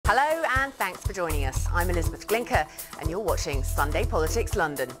for joining us. I'm Elizabeth Glinker and you're watching Sunday Politics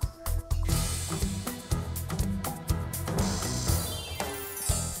London.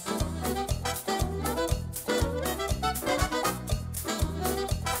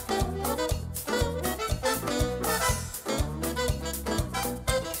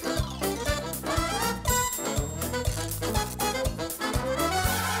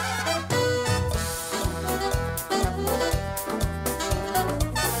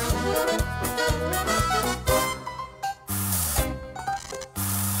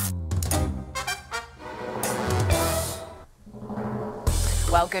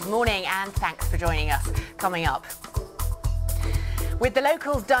 Well, good morning and thanks for joining us. Coming up, with the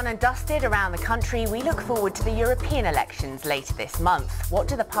locals done and dusted around the country, we look forward to the European elections later this month. What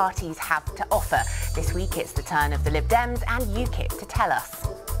do the parties have to offer? This week it's the turn of the Lib Dems and UKIP to tell us.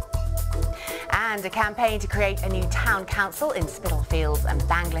 And a campaign to create a new town council in Spitalfields and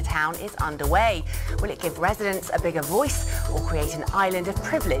Banglatown is underway. Will it give residents a bigger voice or create an island of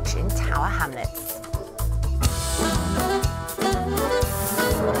privilege in Tower Hamlets?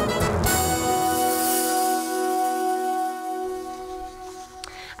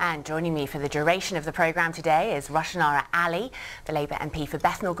 And joining me for the duration of the programme today is Rushanara, the Labour MP for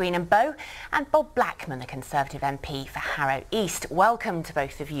Bethnal Green and Bow, and Bob Blackman, the Conservative MP for Harrow East. Welcome to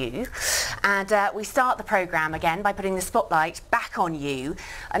both of you. And we start the programme again by putting the spotlight back on you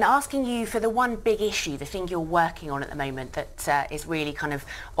and asking you for the one big issue, the thing you're working on at the moment that is really kind of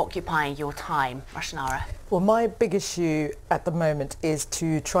occupying your time. Rushanara. Well, my big issue at the moment is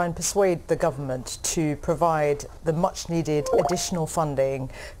to try and persuade the government to provide the much needed additional funding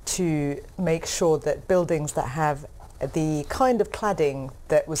to make sure that buildings that have the kind of cladding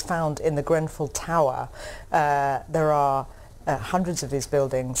that was found in the Grenfell Tower, there are hundreds of these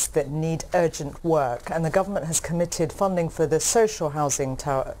buildings that need urgent work, and the government has committed funding for the social housing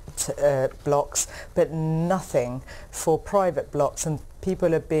tower blocks, but nothing for private blocks, and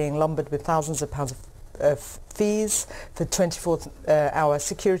people are being lumbered with thousands of pounds of fees for 24-hour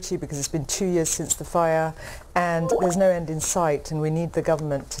security because it's been 2 years since the fire and there's no end in sight, and we need the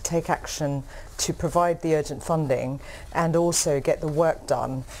government to take action to provide the urgent funding and also get the work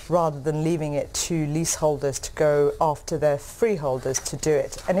done rather than leaving it to leaseholders to go after their freeholders to do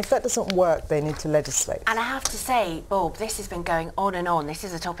it. And if that doesn't work, they need to legislate. And I have to say, Bob, this has been going on and on. This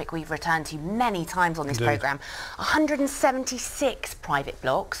is a topic we've returned to many times on this programme. 176 private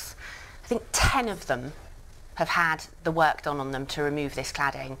blocks. I think 10 of them have had the work done on them to remove this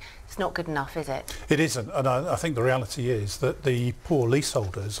cladding. It's not good enough, is it? It isn't, and I think the reality is that the poor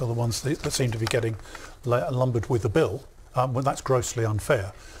leaseholders are the ones that seem to be getting lumbered with the bill, when that's grossly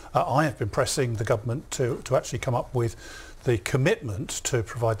unfair. I have been pressing the government to actually come up with the commitment to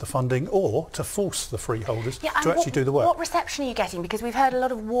provide the funding or to force the freeholders to actually do the work. What reception are you getting? Because we've heard a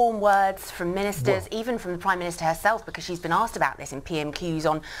lot of warm words from ministers, even from the Prime Minister herself, because she's been asked about this in PMQs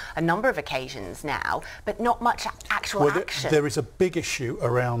on a number of occasions now, but not much actual action. There is a big issue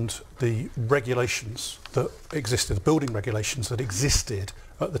around the regulations that existed, the building regulations that existed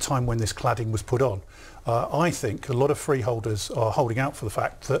at the time when this cladding was put on. I think a lot of freeholders are holding out for the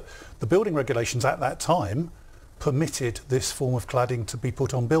fact that the building regulations at that time permitted this form of cladding to be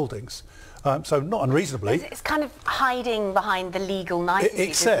put on buildings. So not unreasonably. It's kind of hiding behind the legal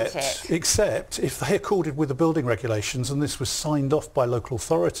niceties, isn't it? Except if they accorded with the building regulations and this was signed off by local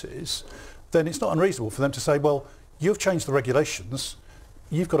authorities, then it's not unreasonable for them to say, well, you've changed the regulations,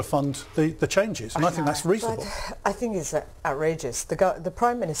 you've got to fund the changes. And I think that's reasonable. But I think it's outrageous. The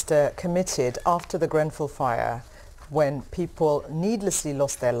Prime Minister committed after the Grenfell fire, when people needlessly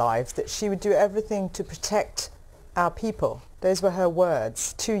lost their lives, that she would do everything to protect our people. Those were her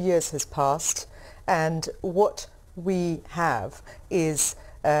words. 2 years has passed, and what we have is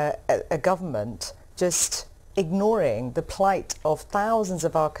a government just ignoring the plight of thousands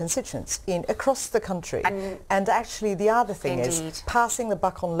of our constituents across the country. And actually the other thing is passing the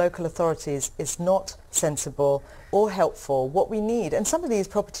buck on local authorities is not sensible or helpful. What we need, and some of these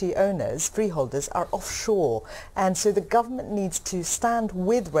property owners, freeholders, are offshore, and so the government needs to stand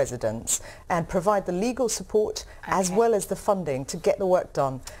with residents and provide the legal support as well as the funding to get the work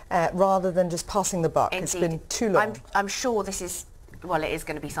done, rather than just passing the buck. Indeed. It's been too long. I'm sure this is, well, it is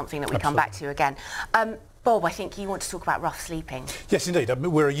going to be something that we come back to again. Bob, I think you want to talk about rough sleeping. Yes, indeed. I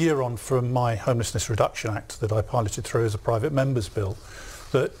mean, we're a year on from my Homelessness Reduction Act that I piloted through as a private member's bill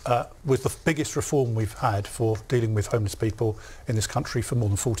that was the biggest reform we've had for dealing with homeless people in this country for more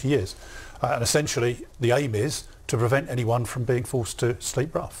than 40 years. And essentially, the aim is to prevent anyone from being forced to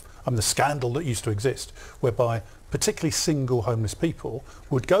sleep rough. The scandal that used to exist, whereby particularly single homeless people,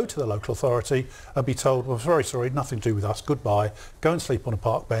 would go to the local authority and be told, well, very sorry, nothing to do with us, goodbye, go and sleep on a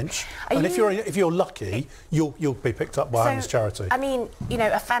park bench. And if you're lucky, you'll be picked up by a homeless charity. I mean, you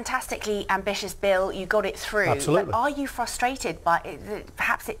know, a fantastically ambitious bill, you got it through. Absolutely. But are you frustrated by it, that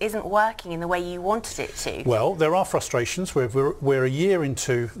perhaps it isn't working in the way you wanted it to? Well, there are frustrations. We're a year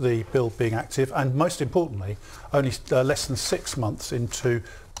into the bill being active, and most importantly, only less than 6 months into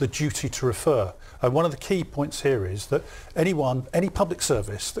the duty to refer. And one of the key points here is that any public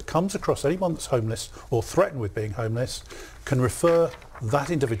service that comes across anyone that's homeless or threatened with being homeless can refer that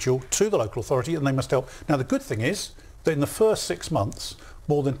individual to the local authority, and they must help. Now, the good thing is that in the first 6 months,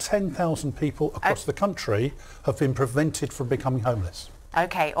 more than 10,000 people across the country have been prevented from becoming homeless.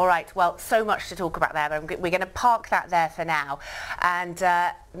 Okay, all right. Well, so much to talk about there, but we're going to park that there for now. And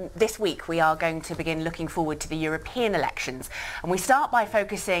this week we are going to begin looking forward to the European elections. And we start by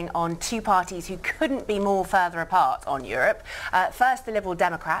focusing on two parties who couldn't be more further apart on Europe. First, the Liberal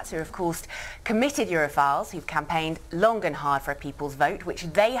Democrats, who are, of course, committed Europhiles who've campaigned long and hard for a people's vote, which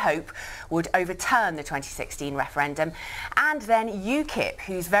they hope would overturn the 2016 referendum. And then UKIP,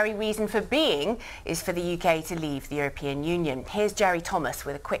 whose very reason for being is for the UK to leave the European Union. Here's Jerry Thomas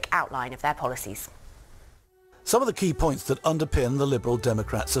with a quick outline of their policies. Some of the key points that underpin the Liberal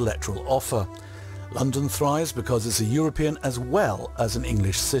Democrats' electoral offer. London thrives because it's a European as well as an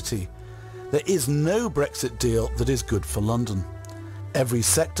English city. There is no Brexit deal that is good for London. Every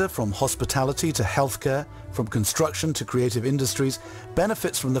sector, from hospitality to healthcare, from construction to creative industries,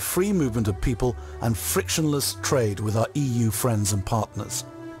 benefits from the free movement of people and frictionless trade with our EU friends and partners.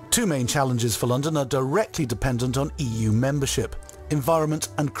 Two main challenges for London are directly dependent on EU membership: environment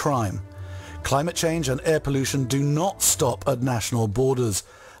and crime. Climate change and air pollution do not stop at national borders,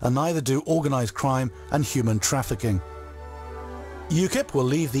 and neither do organised crime and human trafficking. UKIP will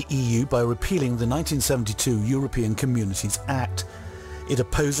leave the EU by repealing the 1972 European Communities Act. It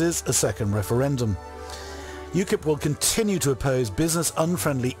opposes a second referendum. UKIP will continue to oppose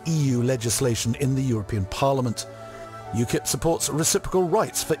business-unfriendly EU legislation in the European Parliament. UKIP supports reciprocal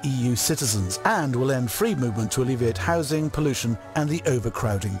rights for EU citizens and will end free movement to alleviate housing, pollution and the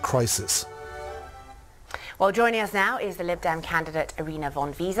overcrowding crisis. Well, joining us now is the Lib Dem candidate Irina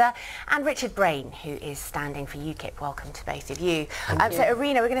von Wiese and Richard Brain, who is standing for UKIP. Welcome to both of you. So,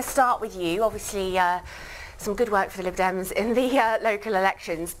 Irina, we're going to start with you. Obviously, some good work for the Lib Dems in the local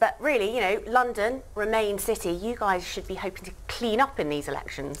elections, but really, you know, London, Remain City, you guys should be hoping to clean up in these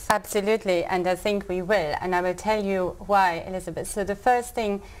elections. Absolutely, and I think we will, and I will tell you why, Elizabeth. So the first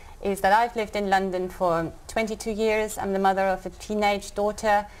thing is that I've lived in London for 22 years. I'm the mother of a teenage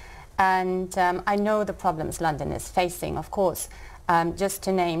daughter, and I know the problems London is facing, of course. Just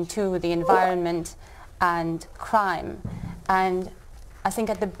to name two, the environment and crime. And I think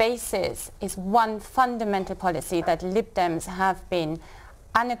at the basis is one fundamental policy that Lib Dems have been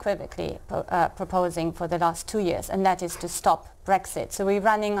unequivocally proposing for the last 2 years, and that is to stop Brexit. So we're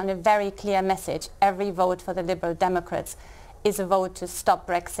running on a very clear message. Every vote for the Liberal Democrats is a vote to stop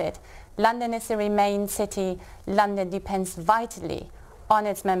Brexit. London is a Remain city. London depends vitally on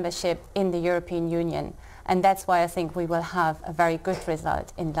its membership in the European Union. And that's why I think we will have a very good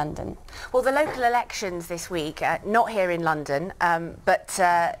result in London. Well, the local elections this week, not here in London, but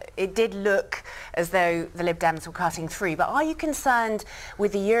it did look as though the Lib Dems were cutting through. But are you concerned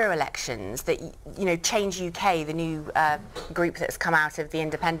with the Euro elections that, you know, Change UK, the new group that's come out of the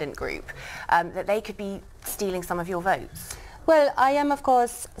independent group, that they could be stealing some of your votes? Well, I am of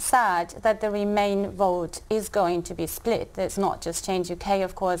course sad that the Remain vote is going to be split. There's not just Change UK,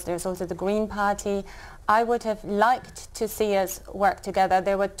 of course, there's also the Green Party. I would have liked to see us work together.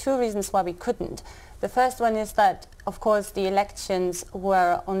 There were two reasons why we couldn't. The first one is that, of course, the elections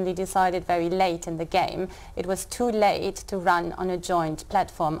were only decided very late in the game. It was too late to run on a joint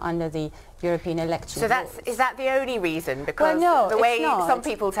platform under the European election rules. Is that the only reason? Because well, no, the way it's not. Some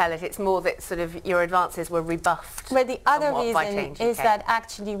people tell it, it's more that sort of your advances were rebuffed. Well, the other reason is that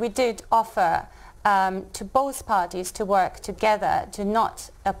actually we did offer to both parties to work together, to not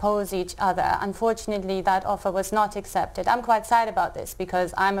oppose each other. Unfortunately, that offer was not accepted. I'm quite sad about this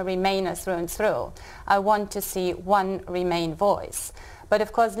because I'm a Remainer through and through. I want to see one Remain voice. But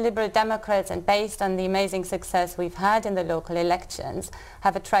of course, Liberal Democrats, and based on the amazing success we've had in the local elections,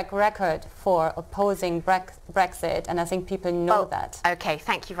 have a track record for opposing Brexit, and I think people know that. Okay,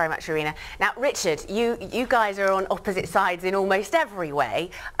 thank you very much, Irina. Now, Richard, you guys are on opposite sides in almost every way,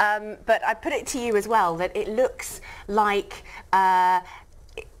 but I put it to you as well that it looks like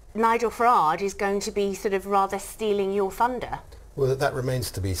Nigel Farage is going to be sort of rather stealing your thunder. Well, that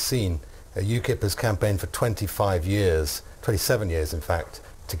remains to be seen. UKIP has campaigned for 25 years, 27 years in fact,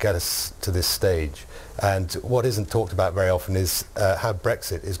 to get us to this stage. And what isn't talked about very often is how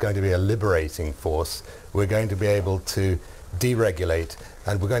Brexit is going to be a liberating force. We're going to be able to deregulate,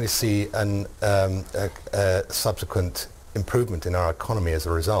 and we're going to see a subsequent improvement in our economy as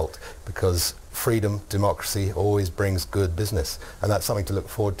a result, because freedom, democracy always brings good business, and that's something to look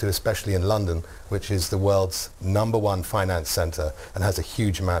forward to, especially in London, which is the world's #1 finance centre and has a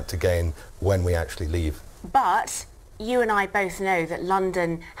huge amount to gain when we actually leave. But you and I both know that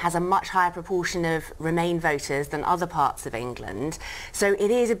London has a much higher proportion of Remain voters than other parts of England, so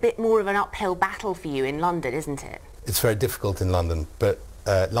it is a bit more of an uphill battle for you in London, isn't it? It's very difficult in London, but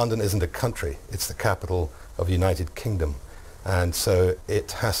London isn't a country, it's the capital of the United Kingdom. And so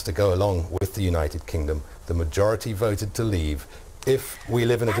it has to go along with the United Kingdom. The majority voted to leave. If we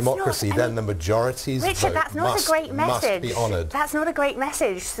live in a democracy, then the majority's Richard, vote that's not a great must message. be honoured. That's not a great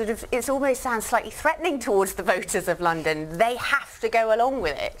message. Sort of, it almost sounds slightly threatening towards the voters of London. They have to go along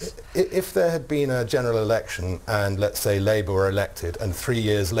with it. If there had been a general election and, let's say, Labour were elected, and 3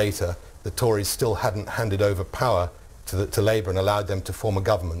 years later the Tories still hadn't handed over power to Labour and allowed them to form a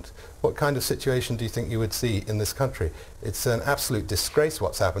government, what kind of situation do you think you would see in this country? It's an absolute disgrace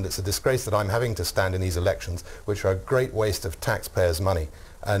what's happened. It's a disgrace that I'm having to stand in these elections, which are a great waste of taxpayers' money.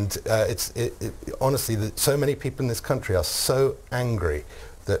 And honestly, so many people in this country are so angry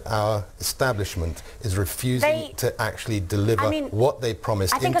that our establishment is refusing to actually deliver what they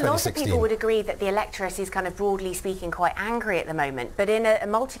promised in 2016. I think a lot of people would agree that the electorate is kind of broadly speaking quite angry at the moment, but in a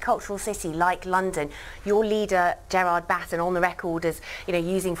multicultural city like London, your leader Gerard Batten on the record as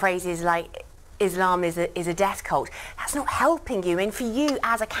using phrases like Islam is a death cult. That's not helping you, and for you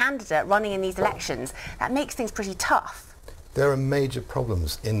as a candidate running in these elections, that makes things pretty tough. There are major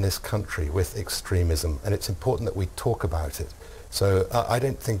problems in this country with extremism, and it's important that we talk about it. So I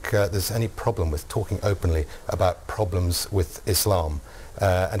don't think there's any problem with talking openly about problems with Islam.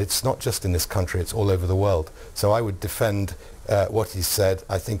 And it's not just in this country, it's all over the world. So I would defend what he said.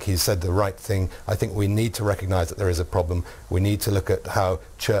 I think he said the right thing. I think we need to recognise that there is a problem. We need to look at how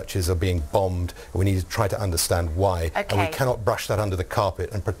churches are being bombed. We need to try to understand why. Okay. And we cannot brush that under the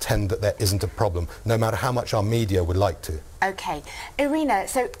carpet and pretend that there isn't a problem, no matter how much our media would like to. Okay. Irina,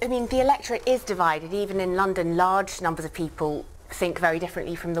 so the electorate is divided. Even in London, large numbers of people think very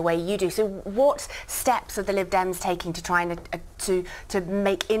differently from the way you do. So what steps are the Lib Dems taking to try and to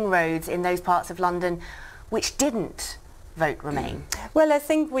make inroads in those parts of London which didn't vote Remain? Well, I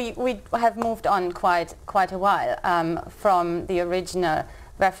think we have moved on quite a while from the original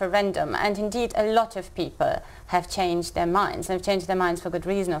referendum, and indeed a lot of people have changed their minds. They've changed their minds for good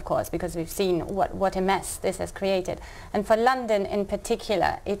reason, of course, because we've seen what a mess this has created. And for London in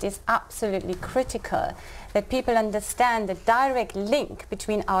particular, it is absolutely critical that people understand the direct link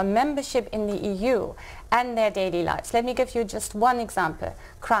between our membership in the EU and their daily lives. Let me give you just one example: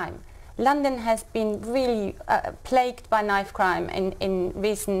 crime. London has been really plagued by knife crime in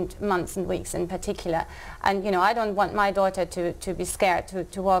recent months and weeks in particular. And I don't want my daughter to be scared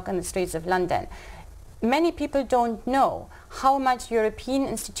to walk on the streets of London. Many people don't know how much European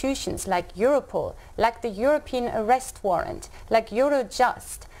institutions like Europol, like the European arrest warrant, like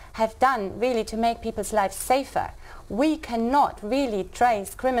Eurojust have done really to make people's lives safer. We cannot really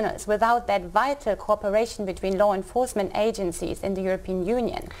trace criminals without that vital cooperation between law enforcement agencies in the European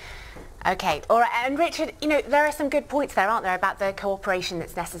Union. Okay, all right. And Richard, there are some good points there, aren't there, about the cooperation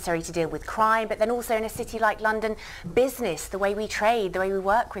that's necessary to deal with crime, but then also in a city like London, business, the way we trade, the way we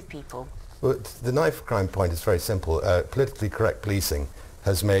work with people. Well, the knife crime point is very simple. Politically correct policing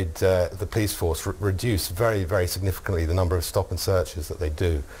has made the police force reduce very, very significantly the number of stop and searches that they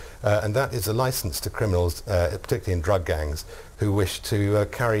do. And that is a license to criminals, particularly in drug gangs, who wish to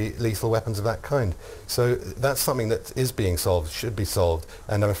carry lethal weapons of that kind. So that's something that is being solved, should be solved.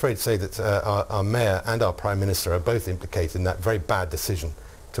 And I'm afraid to say that our Mayor and our Prime Minister are both implicated in that very bad decision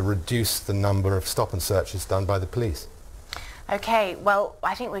to reduce the number of stop and searches done by the police. Okay, well,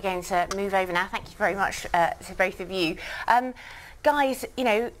 I think we're going to move over now. Thank you very much to both of you. Guys,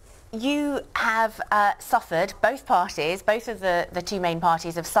 you have suffered, both parties, both of the two main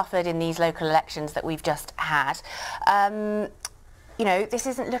parties have suffered in these local elections that we've just had. This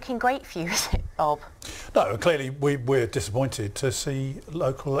isn't looking great for you, is it, Bob? No, clearly we're disappointed to see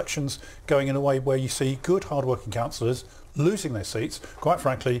local elections going in a way where you see good, hard-working councillors losing their seats. Quite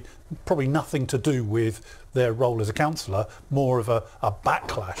frankly, probably nothing to do with their role as a councillor, more of a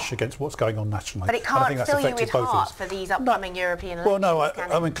backlash against what's going on nationally. But it can't fill you with heart of us for these upcoming European elections. Well, no,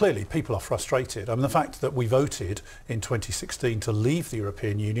 I mean, clearly people are frustrated. I mean, the fact that we voted in 2016 to leave the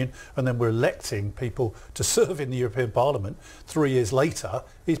European Union and then we're electing people to serve in the European Parliament 3 years later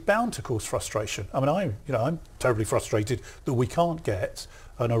is bound to cause frustration. I mean, I'm terribly frustrated that we can't get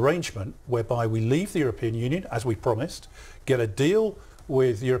an arrangement whereby we leave the European Union, as we promised, get a deal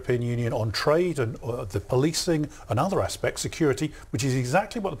with the European Union on trade and the policing and other aspects, security, which is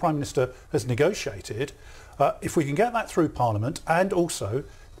exactly what the Prime Minister has negotiated. If we can get that through Parliament and also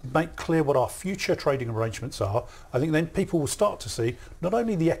make clear what our future trading arrangements are, I think then people will start to see not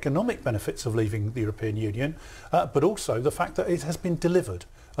only the economic benefits of leaving the European Union, but also the fact that it has been delivered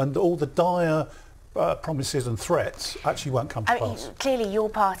and all the dire promises and threats actually won't come to pass. Clearly your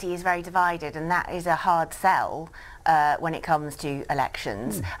party is very divided, and that is a hard sell when it comes to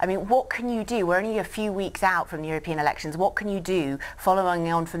elections. I mean, what can you do? We're only a few weeks out from the European elections. What can you do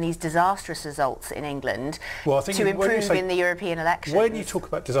following on from these disastrous results in England to improve in the European elections? When you talk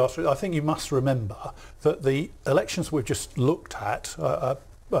about disaster, I think you must remember that the elections we've just looked at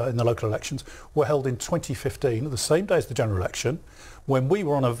in the local elections were held in 2015, the same day as the general election, when we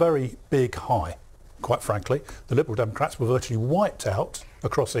were on a very big high. Quite frankly, the Liberal Democrats were virtually wiped out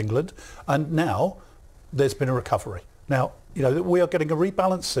across England, and now there's been a recovery. Now, you know, we are getting a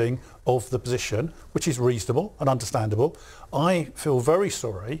rebalancing of the position, which is reasonable and understandable. I feel very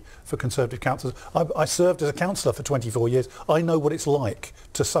sorry for Conservative councillors. I served as a councillor for 24 years. I know what it's like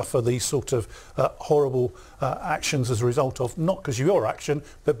to suffer these sort of horrible actions as a result of, not because of your action,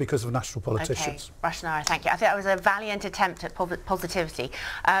 but because of national politicians. Okay, Rushanara, thank you. I think that was a valiant attempt at positivity.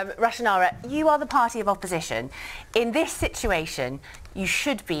 Rushanara, you are the party of opposition. In this situation, you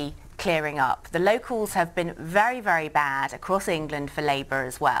should be clearing up. The locals have been very, very bad across England for Labour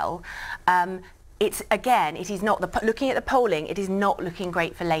as well. It is not, looking at the polling, it is not looking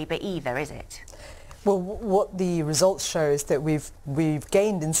great for Labour either, is it? Well, what the results show is that we've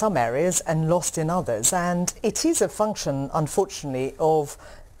gained in some areas and lost in others, and it is a function, unfortunately, of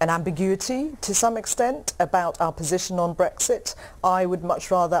an ambiguity to some extent about our position on Brexit. I would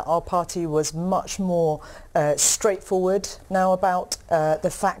much rather our party was much more straightforward now about the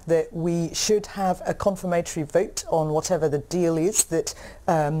fact that we should have a confirmatory vote on whatever the deal is that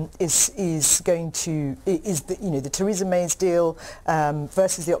is going to the Theresa May's deal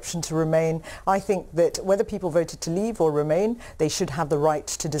versus the option to remain. I think that whether people voted to leave or remain, they should have the right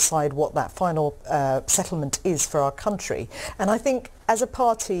to decide what that final settlement is for our country. And I think as a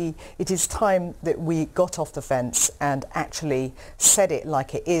party, it is time that we got off the fence and actually said it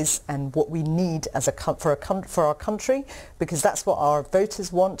like it is and what we need as for our country, because that's what our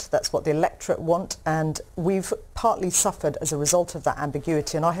voters want, that's what the electorate want, and we've partly suffered as a result of that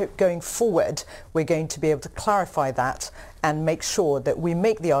ambiguity. And I hope going forward we're going to be able to clarify that and make sure that we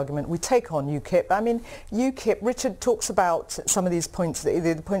make the argument, we take on UKIP. I mean, UKIP, Richard talks about some of these points,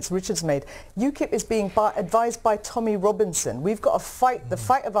 the points Richard's made. UKIP is being advised by Tommy Robinson. We've got to fight the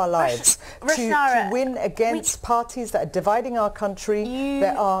fight of our lives to win against parties that are dividing our country,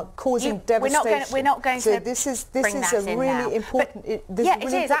 that are causing devastation. We're not going so to this is a really important,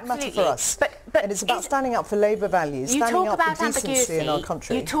 matter for us. And it's about standing up for Labour values, standing up for decency in our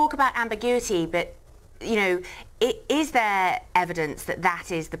country. You talk about ambiguity, but you know, is there evidence that that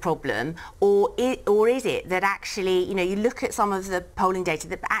is the problem, or is it that actually, you know, you look at some of the polling data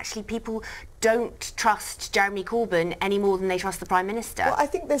that actually people don't trust Jeremy Corbyn any more than they trust the Prime Minister? Well, I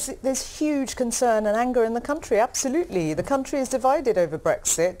think there's huge concern and anger in the country. Absolutely, the country is divided over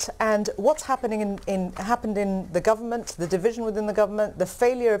Brexit, and what's happening happened in the government, the division within the government, the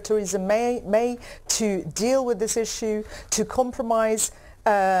failure of Theresa May to deal with this issue, to compromise.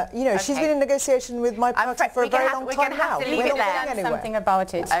 She's been in negotiation with my party for a very long time now. We're not going anywhere. Something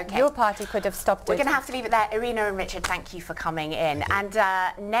about it. Okay. Your party could have stopped it. We're going to have to leave it there. Irina and Richard, thank you for coming in. And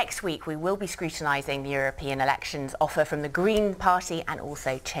next week we will be scrutinising the European elections offer from the Green Party and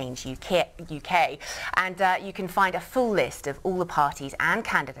also Change UK. And you can find a full list of all the parties and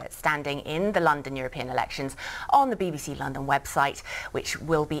candidates standing in the London European elections on the BBC London website, which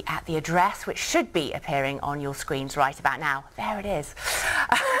will be at the address which should be appearing on your screens right about now. There it is.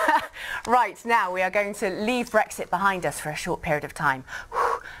 Right, now we are going to leave Brexit behind us for a short period of time.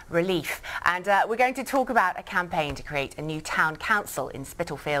 Relief. And we're going to talk about a campaign to create a new town council in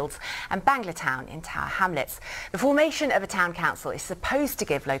Spitalfields and Banglatown in Tower Hamlets. The formation of a town council is supposed to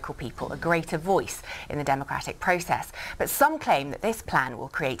give local people a greater voice in the democratic process, but some claim that this plan will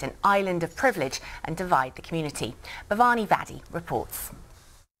create an island of privilege and divide the community. Bhavani Vadi reports.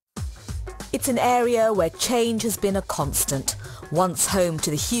 It's an area where change has been a constant. Once home to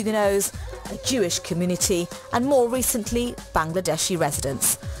the Huguenots, a Jewish community, and more recently, Bangladeshi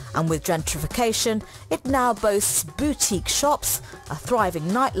residents. And with gentrification, it now boasts boutique shops, a thriving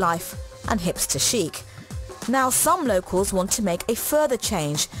nightlife, and hipster chic. Now some locals want to make a further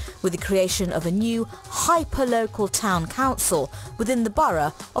change with the creation of a new hyper-local town council within the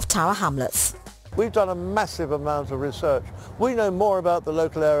borough of Tower Hamlets. We've done a massive amount of research. We know more about the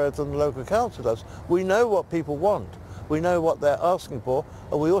local area than the local council does. We know what people want. We know what they're asking for,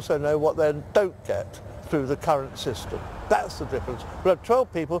 and we also know what they don't get through the current system. That's the difference. We have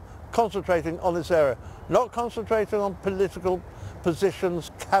 12 people concentrating on this area, not concentrating on political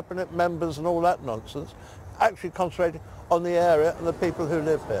positions, cabinet members and all that nonsense, actually concentrating on the area and the people who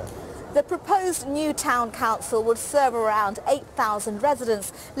live here. The proposed new town council would serve around 8,000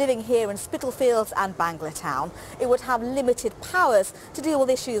 residents living here in Spitalfields and Bangor Town. It would have limited powers to deal with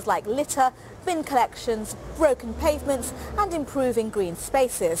issues like litter, bin collections, broken pavements and improving green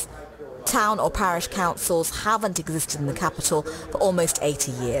spaces. Town or parish councils haven't existed in the capital for almost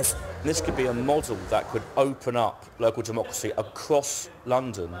 80 years. This could be a model that could open up local democracy across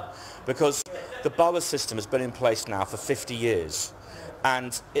London, because the borough system has been in place now for 50 years.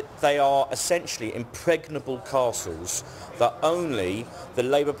 And they are essentially impregnable castles that only the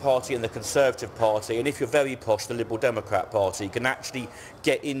Labour Party and the Conservative Party, and if you're very posh, the Liberal Democrat Party, can actually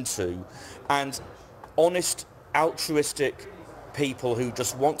get into. And honest, altruistic people who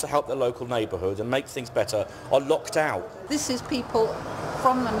just want to help their local neighbourhood and make things better are locked out. This is people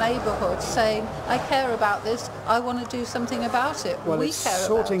from the neighbourhood saying, I care about this, I want to do something about it. Well, we it's care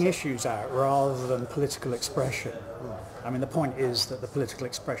sorting about issues out rather than political expression. I mean, the point is that the political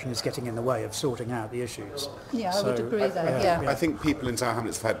expression is getting in the way of sorting out the issues. Yeah, I would agree there, yeah. I think people in Tower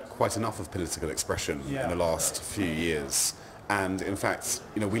Hamlets have had quite enough of political expression in the last few years. And in fact,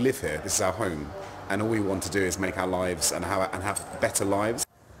 you know, we live here, this is our home, and all we want to do is make our lives and have better lives.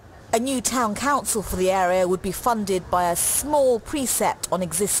 A new town council for the area would be funded by a small precept on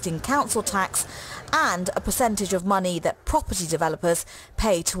existing council tax and a percentage of money that property developers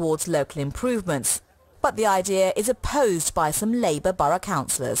pay towards local improvements. But the idea is opposed by some Labour borough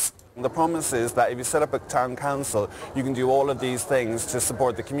councillors. The promise is that if you set up a town council, you can do all of these things to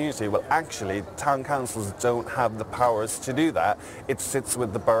support the community. Well, actually, town councils don't have the powers to do that. It sits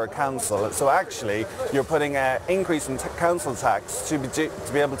with the borough council. So actually, you're putting an increase in council tax to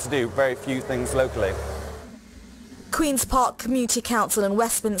be able to do very few things locally. Queen's Park Community Council in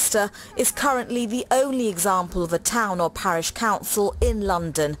Westminster is currently the only example of a town or parish council in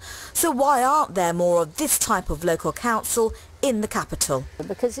London. So why aren't there more of this type of local council in the capital?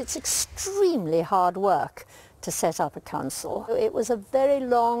 Because it's extremely hard work to set up a council. It was a very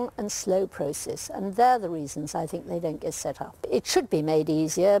long and slow process, and they're the reasons I think they don't get set up. It should be made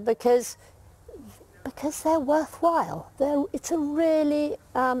easier because they're worthwhile. It's a really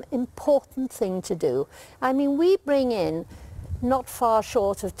important thing to do. I mean, we bring in not far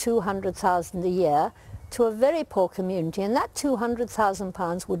short of 200,000 a year to a very poor community, and that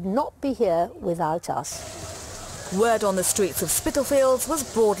 £200,000 would not be here without us. Word on the streets of Spitalfields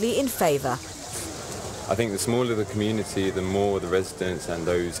was broadly in favour. I think the smaller the community, the more the residents and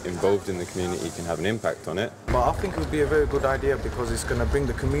those involved in the community can have an impact on it. But I think it would be a very good idea because it's going to bring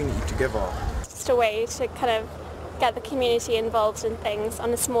the community together. Just a way to kind of get the community involved in things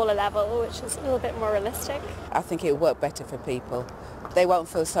on a smaller level, which is a little bit more realistic. I think it will work better for people. They won't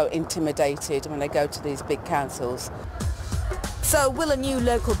feel so intimidated when they go to these big councils. So will a new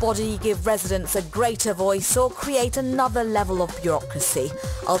local body give residents a greater voice or create another level of bureaucracy?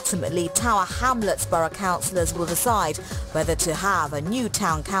 Ultimately, Tower Hamlets Borough councillors will decide whether to have a new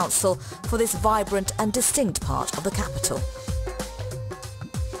town council for this vibrant and distinct part of the capital.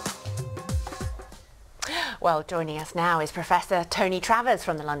 Well, joining us now is Professor Tony Travers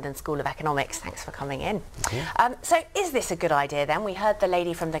from the London School of Economics. Thanks for coming in. So is this a good idea then? We heard the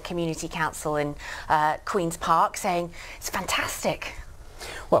lady from the Community Council in Queen's Park saying it's fantastic.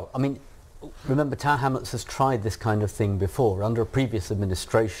 Well, I mean, remember Tower Hamlets has tried this kind of thing before. Under a previous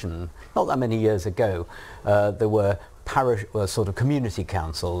administration, not that many years ago, there were parish, sort of community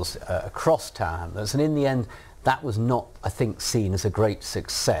councils across Tower Hamlets, and in the end that was not, I think, seen as a great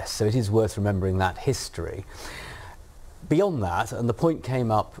success, so it is worth remembering that history. Beyond that, and the point came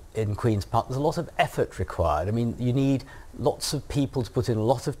up in Queen's Park, there's a lot of effort required. I mean, you need lots of people to put in a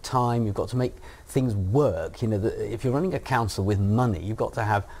lot of time, you've got to make things work. You know, if you're running a council with money, you've got to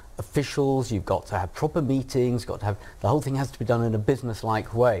have officials, you've got to have proper meetings, you've got to have, the whole thing has to be done in a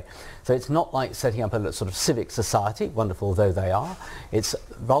business-like way. So it's not like setting up a sort of civic society, wonderful though they are. It's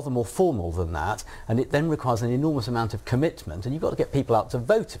rather more formal than that, and it then requires an enormous amount of commitment, and you've got to get people out to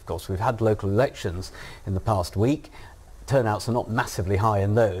vote, of course. We've had local elections in the past week. Turnouts are not massively high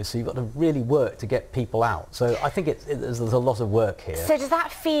in those, so you've got to really work to get people out. So I think there's a lot of work here. So does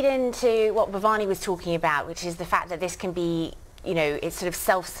that feed into what Bhavani was talking about, which is the fact that this can be you know, it's sort of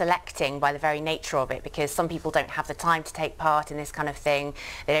self-selecting by the very nature of it, because some people don't have the time to take part in this kind of thing.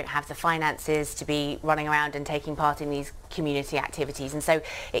 They don't have the finances to be running around and taking part in these community activities, and so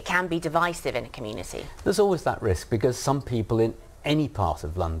it can be divisive in a community. There's always that risk, because some people in any part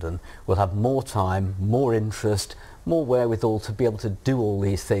of London will have more time, more interest, more wherewithal to be able to do all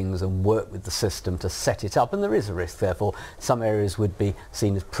these things and work with the system to set it up, and there is a risk therefore some areas would be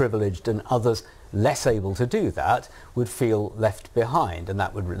seen as privileged and others less able to do that would feel left behind, and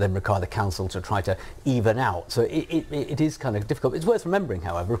that would then require the council to try to even out. So it is kind of difficult. It's worth remembering,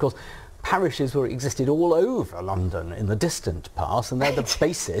 however, of course, parishes were existed all over London in the distant past, and they're the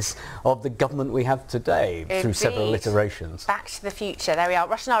basis of the government we have today. Indeed. Through several iterations. Back to the future, there we are.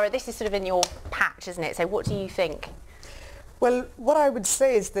 Rushanara, this is sort of in your patch, isn't it? So what do you think? Well, what I would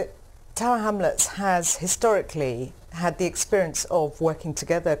say is that Tower Hamlets has historically had the experience of working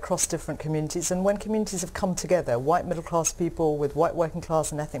together across different communities, and when communities have come together, white middle class people with white working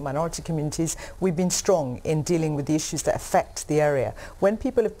class and ethnic minority communities, we've been strong in dealing with the issues that affect the area. When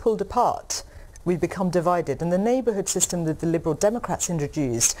people have pulled apart, we've become divided, and the neighbourhood system that the Liberal Democrats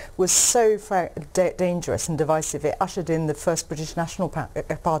introduced was so dangerous and divisive. It ushered in the first British National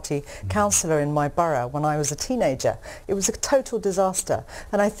Party councillor in my borough when I was a teenager. It was a total disaster,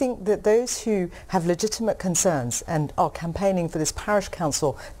 and I think that those who have legitimate concerns and are campaigning for this parish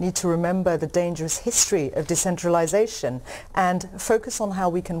council need to remember the dangerous history of decentralisation and focus on how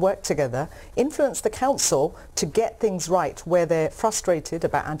we can work together, influence the council to get things right where they're frustrated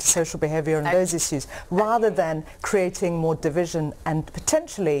about antisocial behaviour and those issues, rather than creating more division and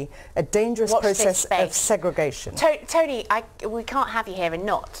potentially a dangerous process of segregation. Tony, we can't have you here and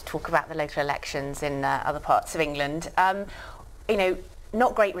not talk about the local elections in other parts of England. You know,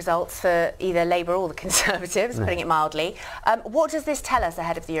 not great results for either Labour or the Conservatives, putting it mildly. What does this tell us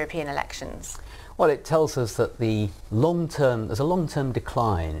ahead of the European elections? Well, it tells us that there's a long-term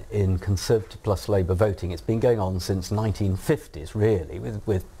decline in Conservative plus Labour voting. It's been going on since 1950s, really,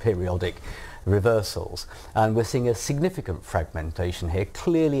 with periodic reversals. And we're seeing a significant fragmentation here,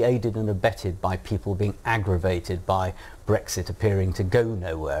 clearly aided and abetted by people being aggravated by Brexit appearing to go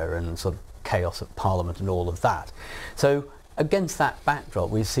nowhere and sort of chaos at Parliament and all of that. So against that backdrop,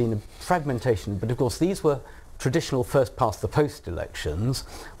 we've seen a fragmentation, but of course these were traditional first-past-the-post elections.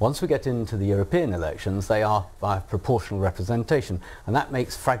 Once we get into the European elections, they are by proportional representation, and that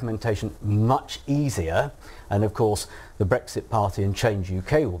makes fragmentation much easier. And of course, the Brexit Party and Change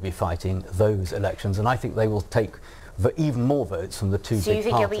UK will be fighting those elections, and I think they will take even more votes from the two big parties. So you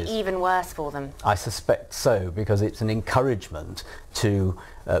think it'll be even worse for them? I suspect so, because it's an encouragement to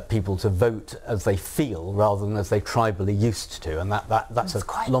people to vote as they feel rather than as they tribally used to, and that's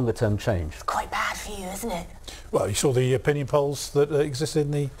a longer term change. It's quite bad for you, isn't it? Well, you saw the opinion polls that existed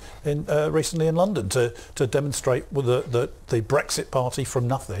recently in London to demonstrate that the Brexit Party from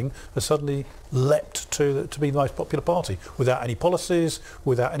nothing has suddenly leapt to be the most popular party without any policies,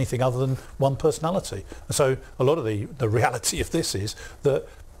 without anything other than one personality. And so a lot of the reality of this is that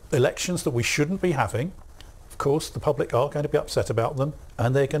elections that we shouldn't be having, of course, the public are going to be upset about them,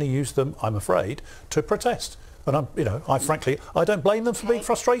 and they're going to use them, I'm afraid, to protest. And I frankly, I don't blame them for being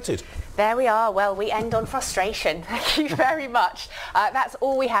frustrated. There we are. Well, we end on frustration. Thank you very much. That's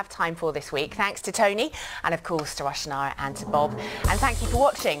all we have time for this week. Thanks to Tony, and of course to Rushanara and to Bob. And thank you for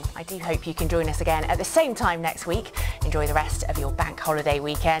watching. I do hope you can join us again at the same time next week. Enjoy the rest of your bank holiday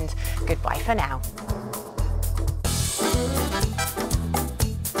weekend. Goodbye for now.